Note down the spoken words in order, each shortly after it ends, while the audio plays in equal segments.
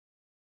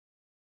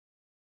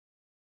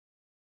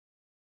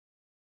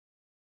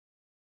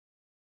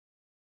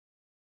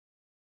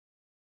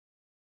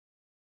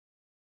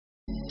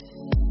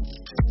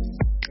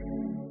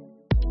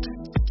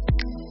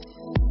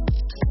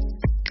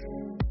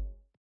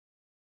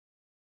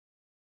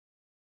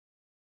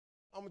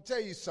I'm going to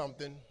tell you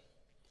something.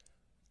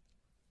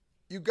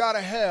 You got to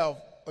have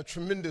a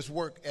tremendous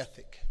work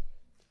ethic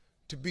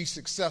to be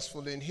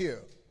successful in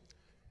here.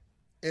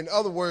 In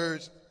other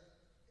words,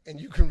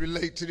 and you can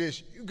relate to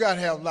this, you got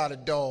to have a lot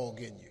of dog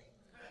in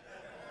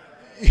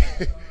you.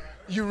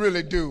 You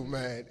really do,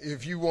 man,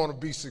 if you want to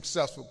be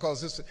successful,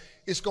 because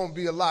it's going to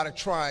be a lot of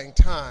trying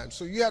times.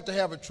 So you have to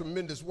have a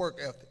tremendous work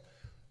ethic.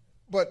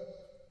 But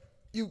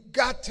you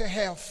got to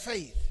have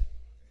faith.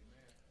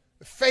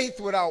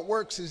 Faith without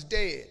works is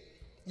dead.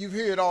 You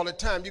hear it all the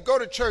time. You go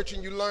to church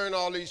and you learn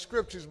all these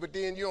scriptures, but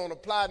then you don't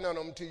apply none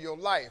of them to your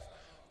life.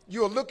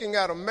 You're looking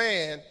at a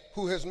man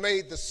who has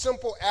made the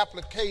simple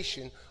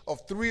application of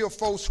 3 or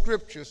 4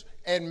 scriptures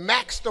and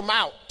maxed them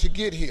out to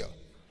get here.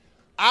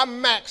 I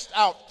maxed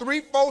out 3,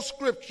 4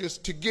 scriptures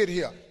to get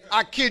here.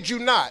 I kid you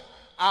not.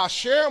 I'll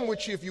share them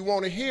with you if you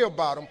want to hear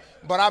about them,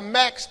 but I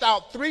maxed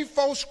out 3,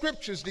 4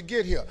 scriptures to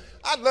get here.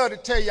 I'd love to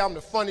tell you I'm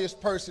the funniest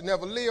person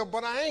ever lived,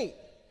 but I ain't.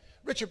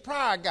 Richard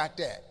Pryor got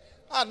that.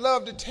 I'd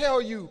love to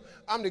tell you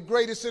I'm the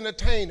greatest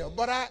entertainer,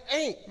 but I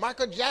ain't.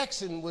 Michael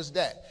Jackson was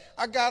that.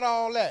 I got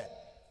all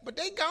that. But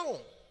they gone.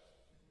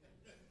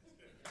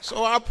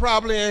 So I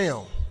probably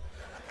am.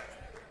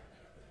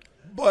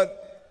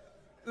 But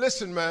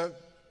listen, man.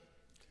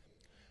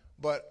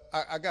 But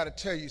I got to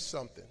tell you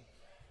something.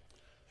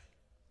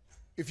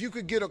 If you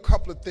could get a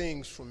couple of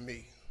things from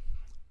me,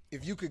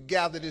 if you could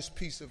gather this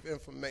piece of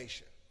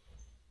information.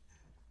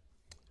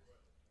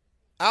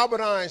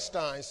 Albert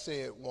Einstein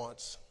said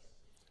once,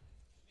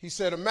 he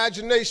said,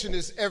 imagination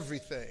is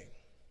everything.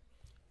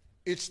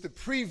 It's the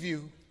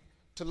preview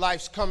to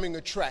life's coming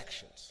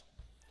attractions.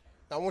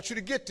 Now, I want you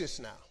to get this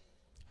now.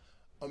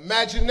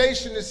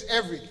 Imagination is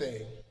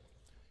everything.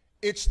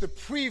 It's the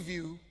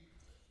preview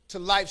to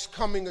life's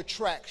coming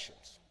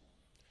attractions.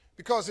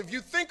 Because if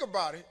you think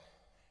about it,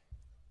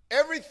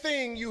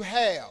 everything you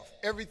have,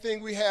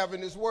 everything we have in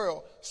this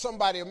world,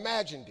 somebody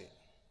imagined it.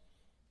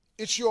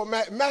 It's your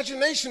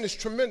imagination is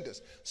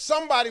tremendous.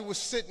 Somebody was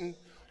sitting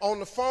on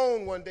the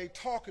phone one day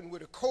talking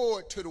with a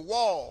cord to the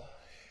wall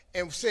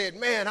and said,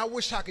 man, I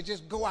wish I could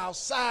just go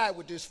outside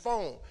with this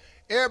phone.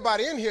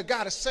 Everybody in here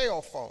got a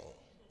cell phone.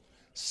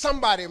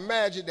 Somebody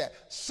imagined that.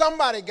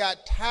 Somebody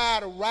got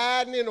tired of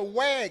riding in a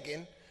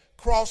wagon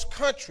cross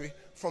country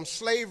from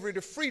slavery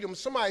to freedom.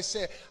 Somebody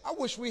said, I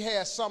wish we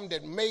had something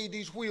that made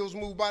these wheels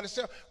move by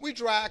themselves. We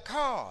drive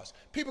cars.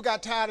 People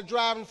got tired of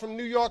driving from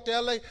New York to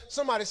LA.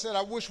 Somebody said,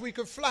 I wish we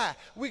could fly.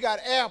 We got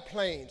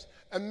airplanes.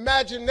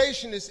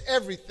 Imagination is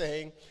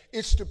everything.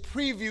 It's the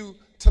preview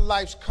to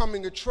life's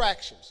coming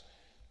attractions.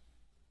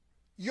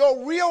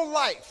 Your real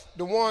life,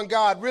 the one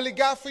God really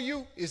got for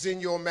you, is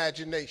in your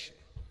imagination.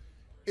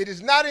 It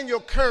is not in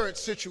your current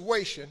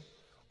situation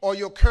or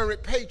your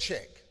current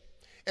paycheck.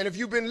 And if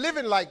you've been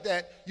living like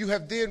that, you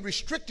have then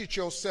restricted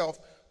yourself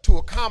to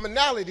a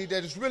commonality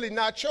that is really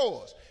not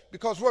yours.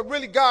 Because what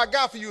really God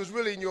got for you is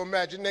really in your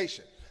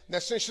imagination. Now,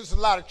 since there's a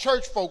lot of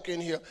church folk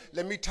in here,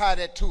 let me tie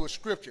that to a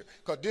scripture,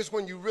 because this is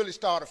when you really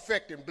start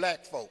affecting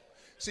black folk.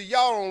 See,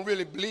 y'all don't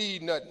really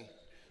believe nothing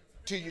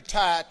till you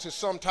tie it to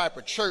some type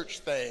of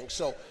church thing.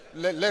 So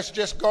let's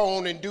just go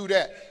on and do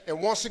that.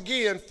 And once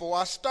again, before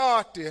I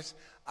start this,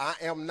 I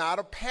am not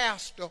a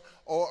pastor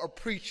or a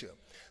preacher.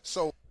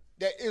 So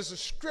there is a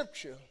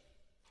scripture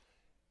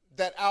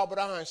that Albert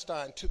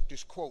Einstein took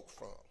this quote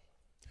from.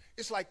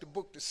 It's like the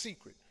book The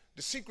Secret.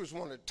 The Secret is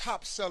one of the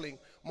top-selling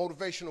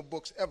motivational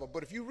books ever.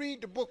 But if you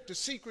read the book The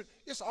Secret,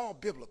 it's all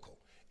biblical.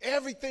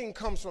 Everything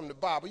comes from the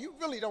Bible. You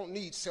really don't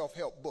need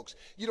self-help books.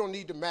 You don't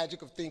need The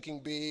Magic of Thinking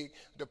Big,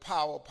 The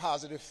Power of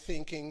Positive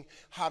Thinking,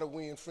 How to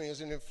Win Friends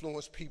and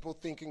Influence People,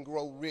 Think and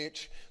Grow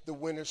Rich, The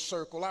Winner's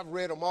Circle. I've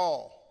read them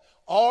all.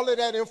 All of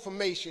that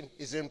information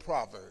is in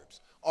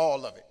Proverbs,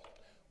 all of it.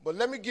 But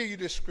let me give you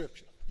this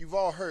scripture. You've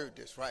all heard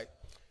this, right?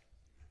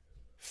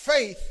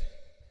 Faith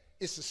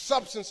is the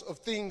substance of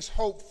things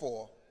hoped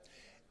for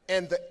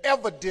and the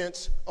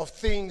evidence of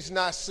things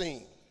not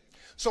seen.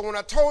 So when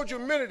I told you a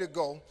minute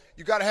ago,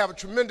 you got to have a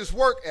tremendous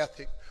work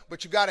ethic,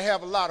 but you got to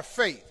have a lot of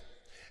faith.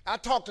 I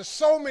talk to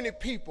so many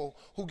people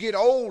who get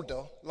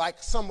older,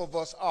 like some of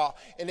us are,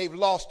 and they've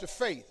lost the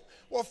faith.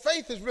 Well,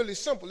 faith is really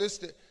simple.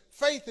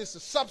 Faith is the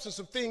substance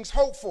of things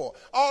hoped for.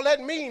 All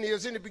that means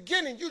is in the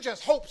beginning, you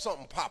just hope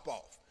something pop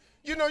off.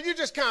 You know, you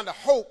just kind of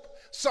hope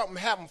something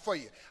happened for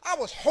you. I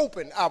was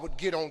hoping I would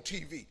get on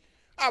TV.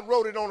 I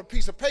wrote it on a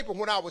piece of paper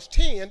when I was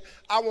 10.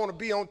 I want to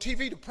be on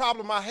TV. The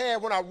problem I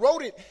had when I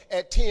wrote it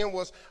at 10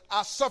 was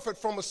I suffered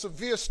from a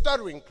severe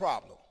stuttering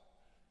problem.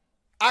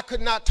 I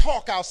could not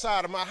talk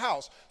outside of my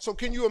house. So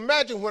can you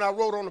imagine when I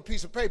wrote on a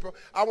piece of paper,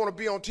 I want to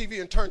be on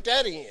TV and turned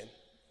that in?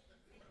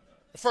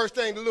 The first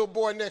thing the little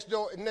boy next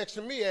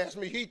to me asked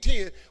me, he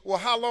 10, well,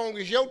 how long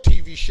is your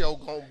TV show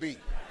going to be?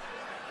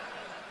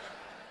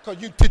 Because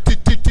you're going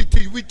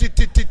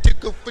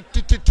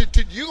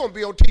to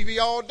be on TV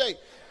all day.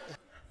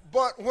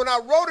 But when I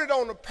wrote it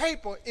on the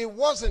paper, it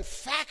wasn't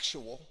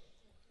factual.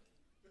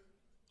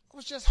 I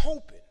was just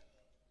hoping.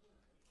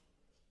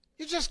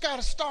 You just got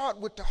to start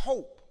with the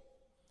hope.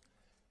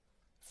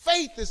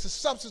 Faith is the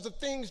substance of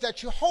things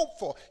that you hope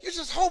for. You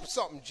just hope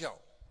something, Joe.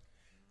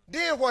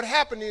 Then what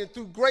happened is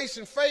through grace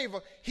and favor,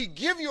 he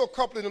give you a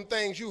couple of them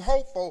things you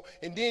hope for,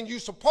 and then you're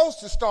supposed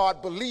to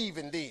start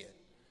believing then.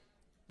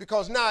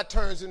 Because now it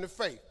turns into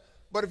faith.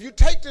 But if you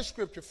take this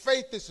scripture,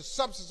 faith is the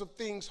substance of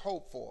things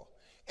hoped for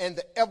and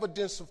the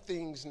evidence of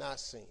things not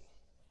seen.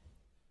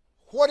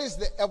 What is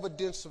the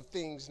evidence of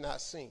things not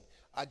seen?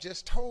 I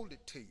just told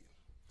it to you.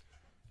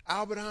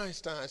 Albert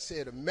Einstein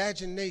said,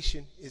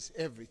 imagination is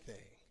everything.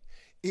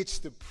 It's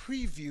the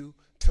preview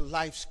to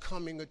life's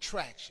coming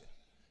attraction.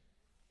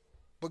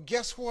 But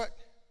guess what?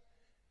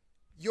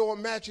 Your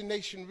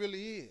imagination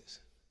really is.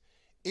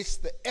 It's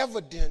the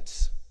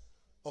evidence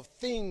of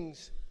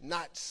things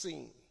not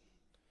seen.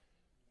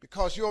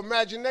 Because your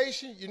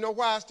imagination, you know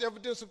why it's the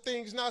evidence of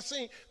things not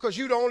seen? Because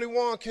you're the only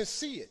one can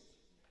see it.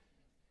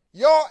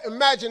 Your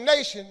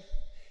imagination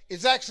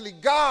is actually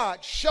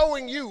God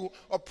showing you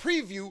a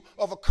preview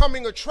of a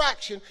coming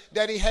attraction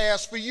that he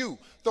has for you.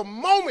 The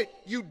moment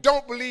you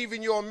don't believe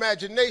in your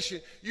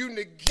imagination, you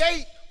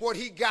negate what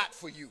he got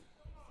for you.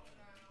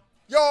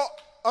 Your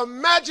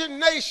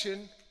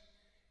imagination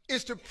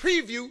is the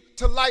preview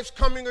to life's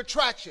coming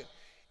attraction.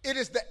 It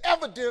is the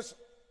evidence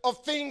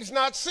of things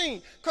not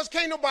seen, because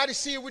can't nobody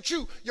see it with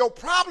you. Your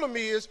problem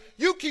is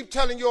you keep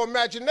telling your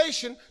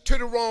imagination to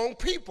the wrong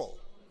people.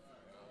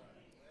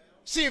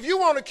 See, if you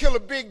want to kill a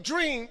big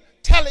dream,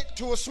 tell it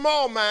to a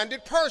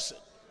small-minded person.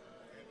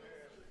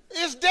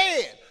 It's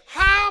dead.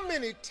 How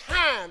many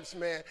times,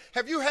 man,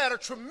 have you had a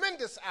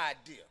tremendous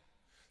idea,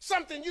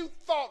 something you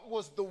thought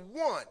was the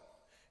one,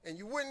 and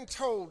you went and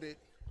told it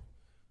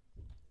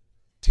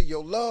to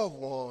your loved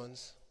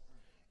ones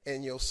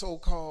and your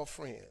so-called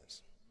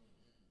friends,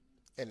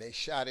 and they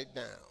shot it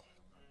down?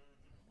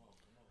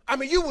 I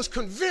mean, you was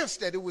convinced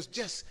that it was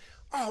just,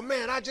 oh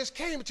man, I just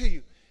came to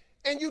you.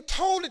 And you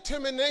told it to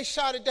them and they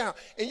shot it down.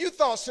 And you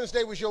thought since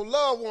they was your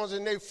loved ones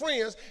and their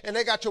friends and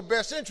they got your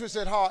best interests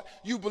at heart,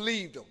 you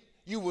believed them.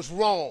 You was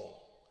wrong.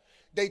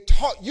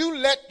 You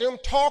let them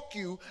talk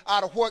you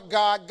out of what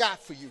God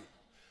got for you.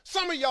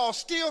 Some of y'all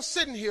still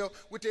sitting here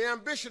with the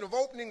ambition of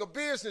opening a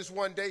business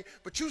one day,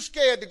 but you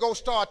scared to go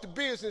start the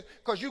business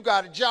because you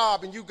got a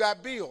job and you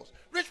got bills.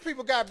 Rich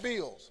people got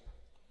bills.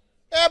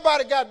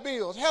 Everybody got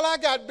bills. Hell, I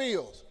got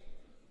bills.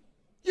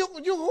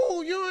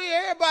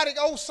 Everybody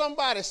owes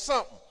somebody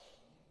something.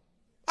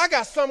 I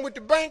got something with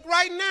the bank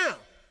right now.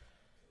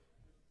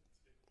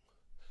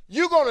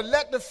 You're going to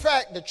let the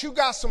fact that you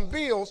got some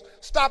bills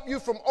stop you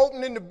from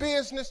opening the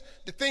business,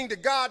 the thing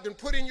that God done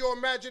put in your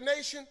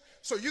imagination?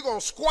 So you're going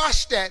to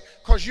squash that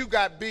because you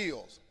got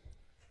bills.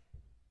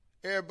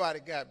 Everybody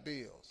got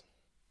bills.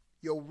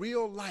 Your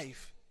real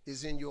life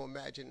is in your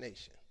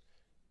imagination.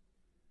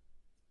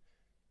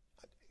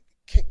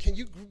 Can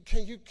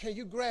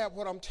you grab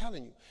what I'm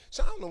telling you?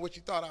 So I don't know what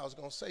you thought I was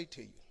going to say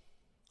to you.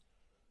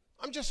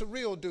 I'm just a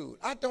real dude.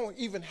 I don't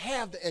even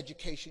have the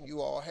education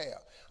you all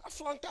have. I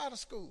flunked out of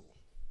school.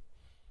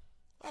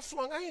 I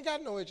ain't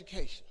got no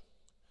education.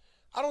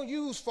 I don't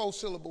use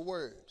 4-syllable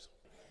words.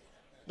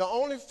 The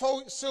only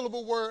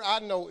 4-syllable word I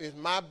know is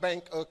my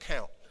bank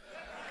account.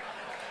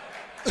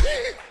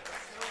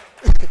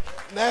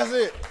 That's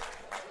it.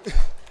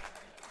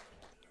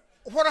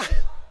 What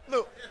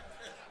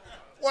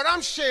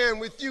I'm sharing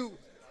with you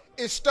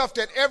is stuff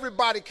that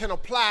everybody can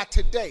apply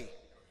today.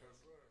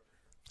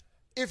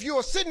 If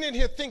you're sitting in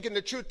here thinking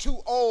that you're too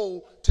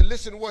old to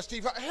listen to what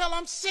Steve Harvey, hell,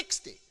 I'm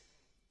 60.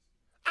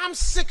 I'm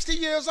 60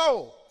 years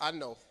old. I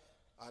know.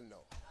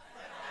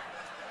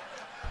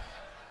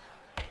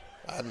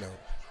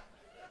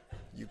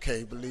 You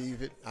can't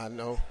believe it. I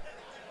know.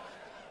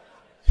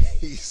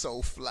 He's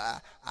so fly.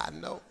 I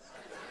know.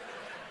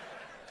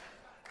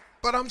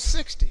 But I'm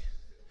 60.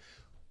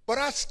 But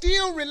I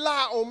still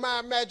rely on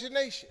my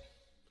imagination.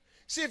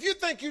 See, if you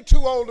think you're too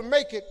old to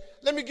make it,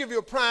 let me give you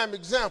a prime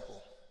example.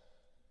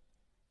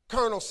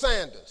 Colonel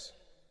Sanders.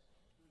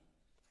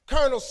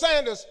 Colonel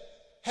Sanders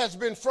has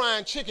been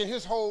frying chicken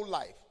his whole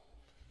life.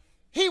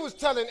 He was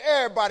telling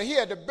everybody he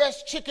had the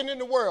best chicken in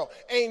the world.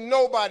 Ain't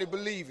nobody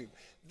believe him.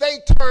 They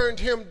turned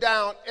him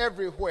down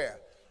everywhere.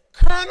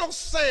 Colonel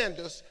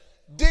Sanders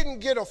didn't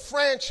get a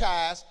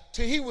franchise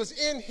till he was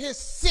in his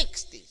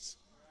 60s.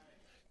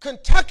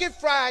 Kentucky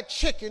Fried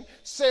Chicken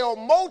sell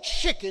more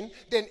chicken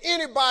than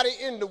anybody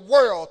in the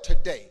world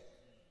today.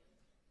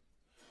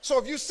 So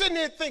if you're sitting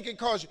there thinking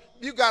because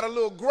you got a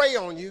little gray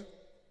on you,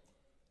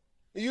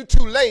 you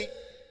too late,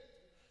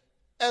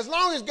 as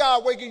long as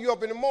God waking you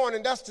up in the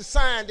morning, that's the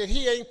sign that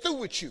he ain't through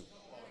with you.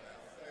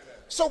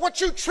 So what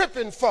you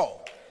tripping for?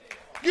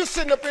 You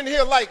sitting up in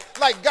here like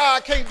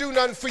God can't do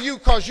nothing for you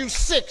because you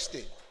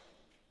 60.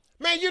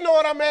 Man, you know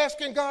what I'm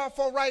asking God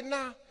for right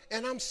now?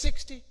 And I'm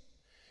 60.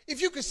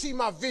 If you could see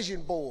my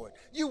vision board,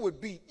 you would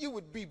be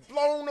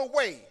blown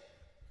away.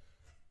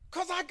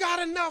 Because I got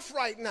enough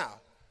right now.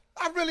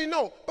 I really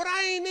know. But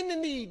I ain't in the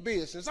need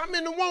business. I'm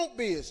in the want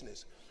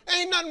business.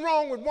 Ain't nothing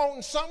wrong with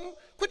wanting something.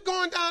 Quit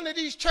going down to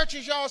these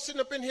churches y'all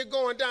sitting up in here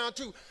going down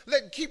to,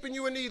 keeping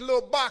you in these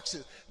little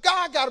boxes.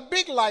 God got a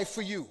big life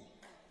for you.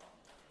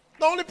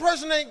 The only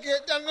person ain't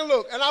get,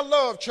 look, and I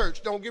love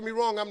church. Don't get me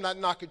wrong, I'm not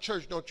knocking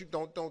church. Don't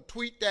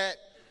tweet that.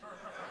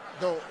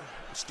 Don't,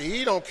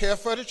 Steve don't care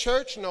for the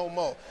church no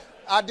more.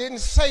 I didn't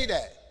say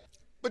that.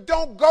 But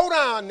don't go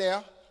down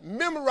there,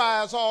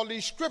 memorize all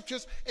these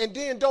scriptures, and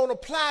then don't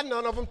apply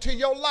none of them to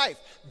your life.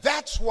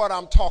 That's what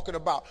I'm talking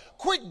about.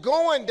 Quit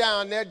going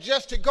down there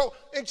just to go,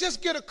 and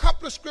just get a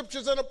couple of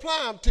scriptures and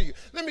apply them to you.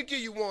 Let me give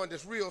you one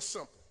that's real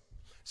simple.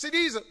 See,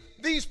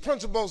 these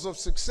principles of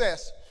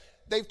success,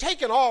 they've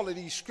taken all of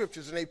these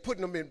scriptures and they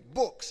putting them in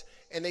books,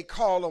 and they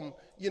call them,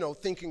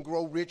 Think and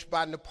Grow Rich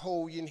by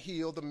Napoleon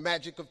Hill, The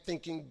Magic of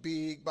Thinking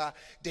Big by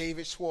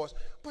David Schwartz.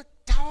 But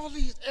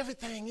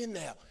everything in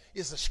there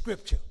is a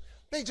scripture.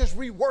 They just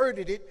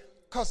reworded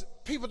it because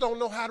people don't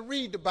know how to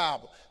read the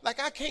Bible.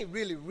 Like, I can't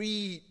really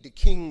read the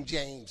King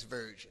James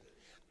Version.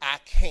 I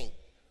can't.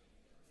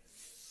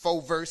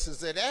 4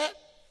 verses of that,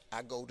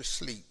 I go to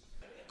sleep.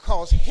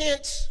 Because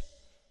hence,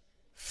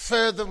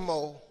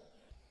 furthermore,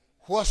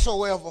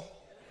 whatsoever,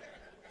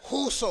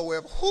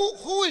 whosoever,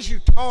 who is you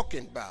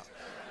talking about?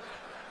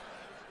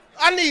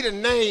 I need a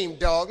name,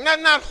 dog,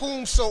 not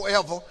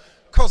whomsoever,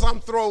 because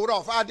I'm thrown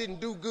off. I didn't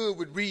do good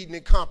with reading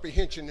and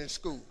comprehension in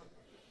school.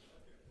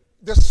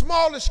 The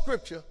smallest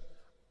scripture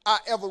I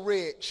ever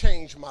read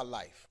changed my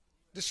life.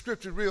 The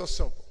scripture is real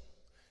simple.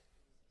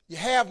 You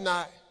have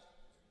not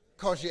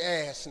because you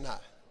ask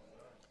not.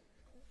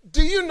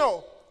 Do you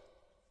know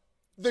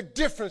the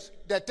difference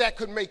that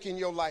could make in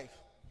your life?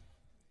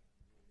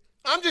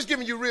 I'm just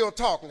giving you real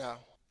talk now.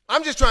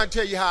 I'm just trying to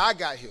tell you how I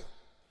got here.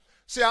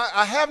 See,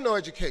 I have no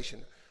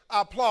education.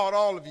 I applaud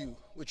all of you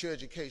with your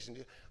education.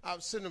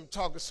 I've seen them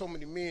talk to so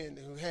many men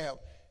who have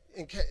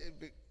in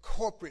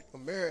corporate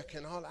America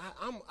and all that.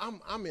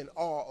 I'm in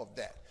awe of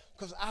that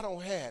because I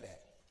don't have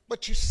that.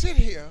 But you sit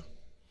here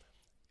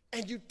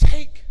and you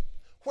take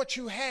what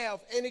you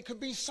have, and it could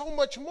be so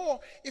much more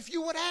if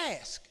you would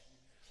ask.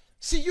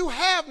 See, you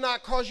have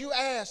not because you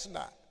ask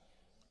not.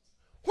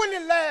 When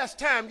the last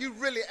time you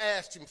really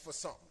asked him for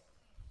something?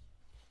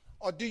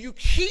 Or do you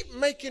keep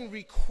making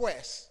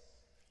requests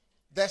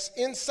that's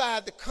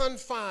inside the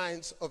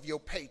confines of your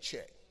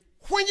paycheck?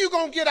 When you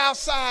gonna get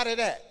outside of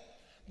that?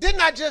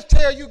 Didn't I just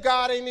tell you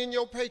God ain't in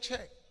your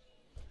paycheck?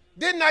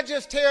 Didn't I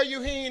just tell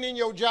you he ain't in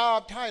your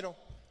job title?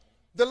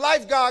 The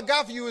life God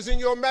got for you is in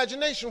your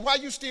imagination. Why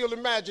you still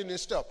imagining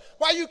stuff?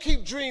 Why you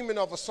keep dreaming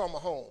of a summer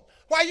home?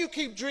 Why you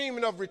keep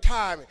dreaming of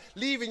retirement,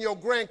 leaving your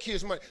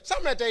grandkids money? So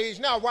I'm at the age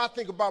now where I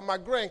think about my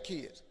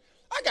grandkids.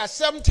 I got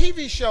 7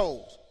 TV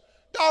shows.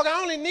 Dog,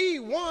 I only need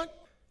one.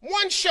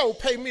 One show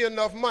pay me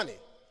enough money.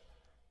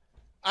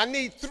 I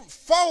need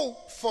 4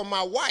 for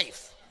my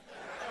wife.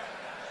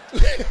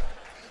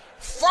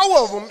 4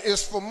 of them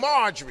is for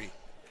Marjorie.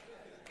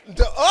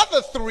 The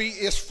other 3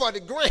 is for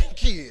the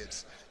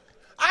grandkids.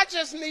 I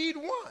just need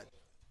one.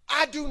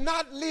 I do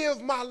not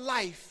live my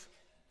life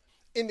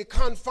in the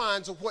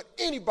confines of what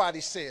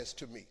anybody says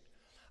to me.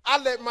 I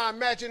let my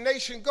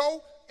imagination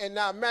go, and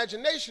now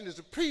imagination is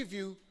a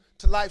preview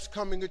to life's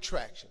coming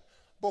attraction.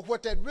 But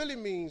what that really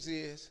means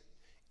is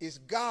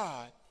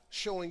God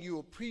showing you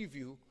a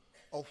preview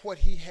of what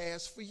he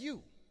has for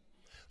you.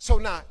 So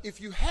now, if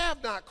you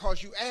have not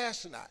because you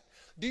ask not,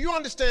 do you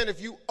understand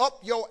if you up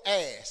your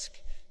ask,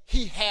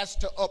 he has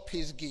to up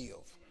his give?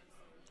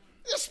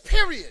 This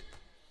period.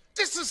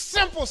 This is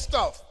simple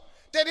stuff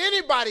that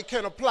anybody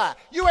can apply.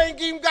 You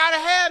ain't even got to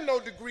have no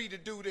degree to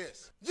do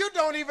this. You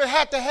don't even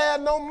have to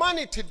have no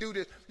money to do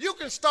this. You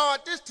can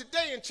start this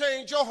today and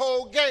change your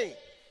whole game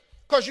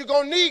because you're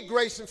going to need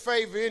grace and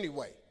favor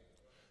anyway.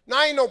 Now,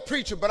 I ain't no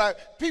preacher,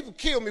 but people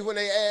kill me when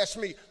they ask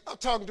me. I'm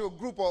talking to a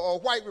group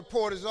of white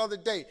reporters the other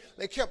day.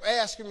 They kept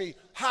asking me,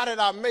 how did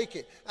I make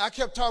it? And I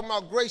kept talking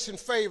about grace and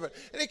favor.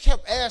 And they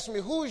kept asking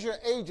me, who is your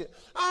agent?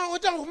 I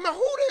don't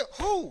know,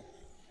 who?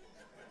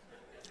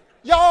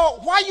 Y'all,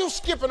 why you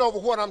skipping over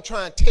what I'm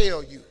trying to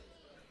tell you?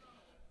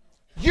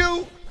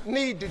 You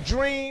need the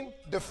dream,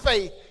 the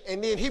faith,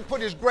 and then he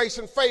put his grace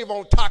and favor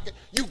on top of it,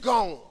 you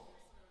gone.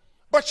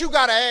 But you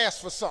got to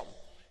ask for something.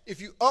 If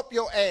you up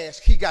your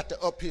ask, he got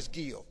to up his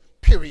give,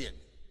 period.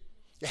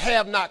 You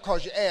have not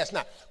because you ask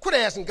not. Quit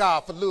asking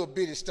God for little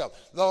bitty stuff.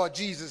 Lord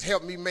Jesus,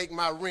 help me make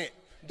my rent.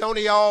 Don't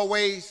he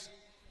always?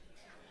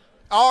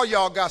 All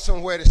y'all got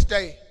somewhere to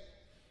stay.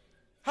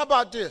 How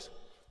about this?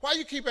 Why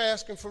you keep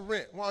asking for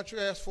rent? Why don't you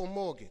ask for a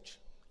mortgage?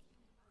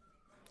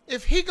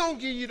 If he gonna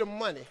give you the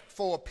money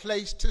for a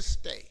place to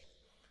stay,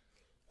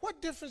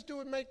 what difference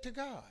do it make to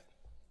God?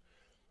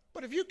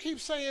 But if you keep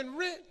saying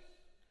rent,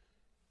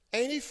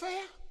 ain't he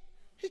fair?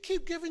 He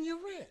keep giving you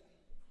rent.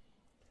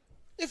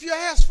 If you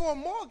ask for a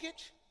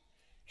mortgage,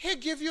 he'll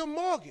give you a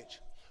mortgage.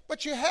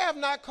 But you have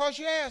not because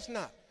you ask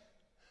not.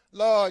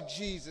 Lord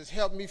Jesus,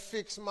 help me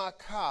fix my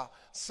car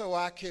so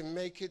I can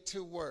make it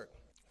to work.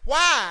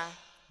 Why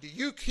do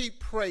you keep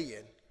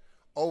praying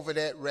over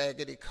that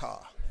raggedy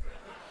car?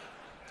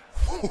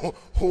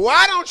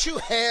 Why don't you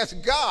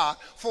ask God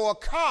for a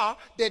car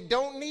that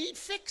don't need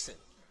fixing?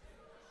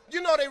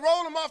 You know, they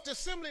roll them off the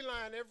assembly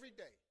line every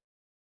day.